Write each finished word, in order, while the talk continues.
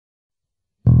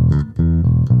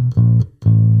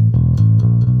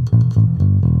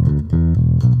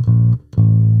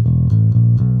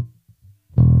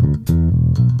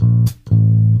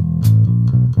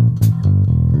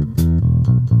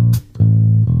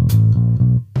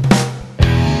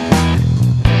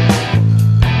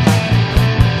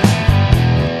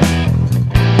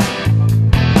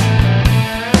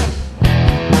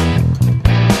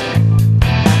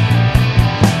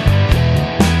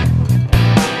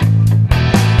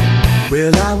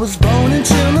Well, I was born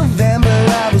until November,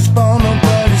 I was born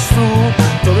nobody's fool.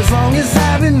 For as long as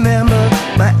I remember,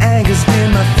 my anger's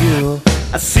been my fuel.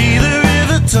 I see the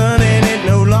river turning, it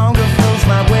no longer flows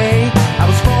my way. I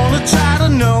was born to try to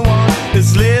know one,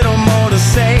 there's little more to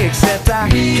say, except I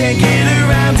can't get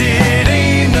around it,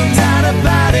 ain't no doubt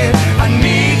about it. I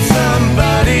need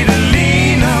somebody to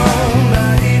lean on.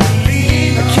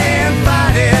 I can't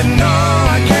fight it, no,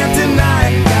 I can't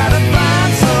deny it. Gotta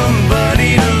find somebody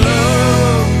to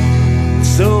love.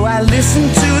 So I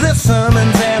listened to their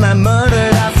sermons and I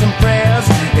muttered out some prayers.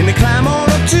 And to climb on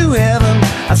up to heaven,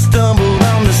 I stumbled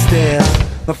on the stairs.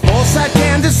 My foresight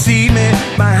can deceive me,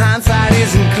 my hindsight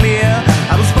isn't clear.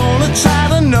 I was born to try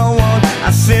to know one,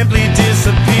 I simply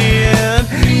disappeared.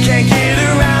 Can't get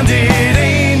around it,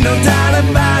 ain't no doubt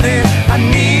about it. I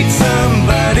need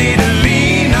somebody to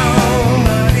lean on.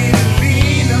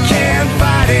 Can't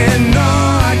fight it, no,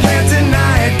 I can't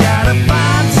deny it. Gotta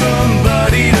find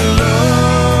somebody to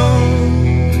love,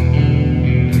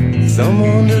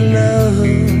 someone to love.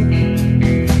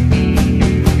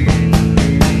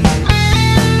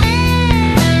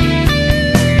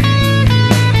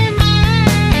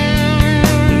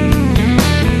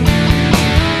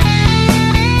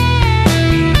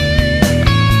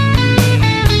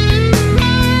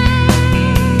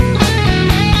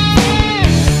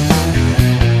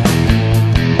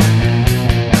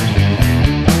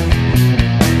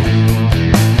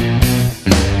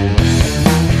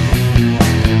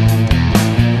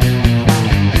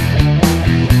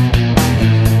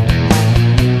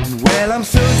 I'm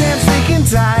so damn sick and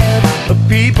tired of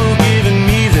people giving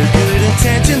me their good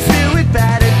intentions filled with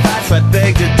bad advice. I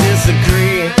beg to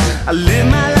disagree. I live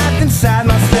my life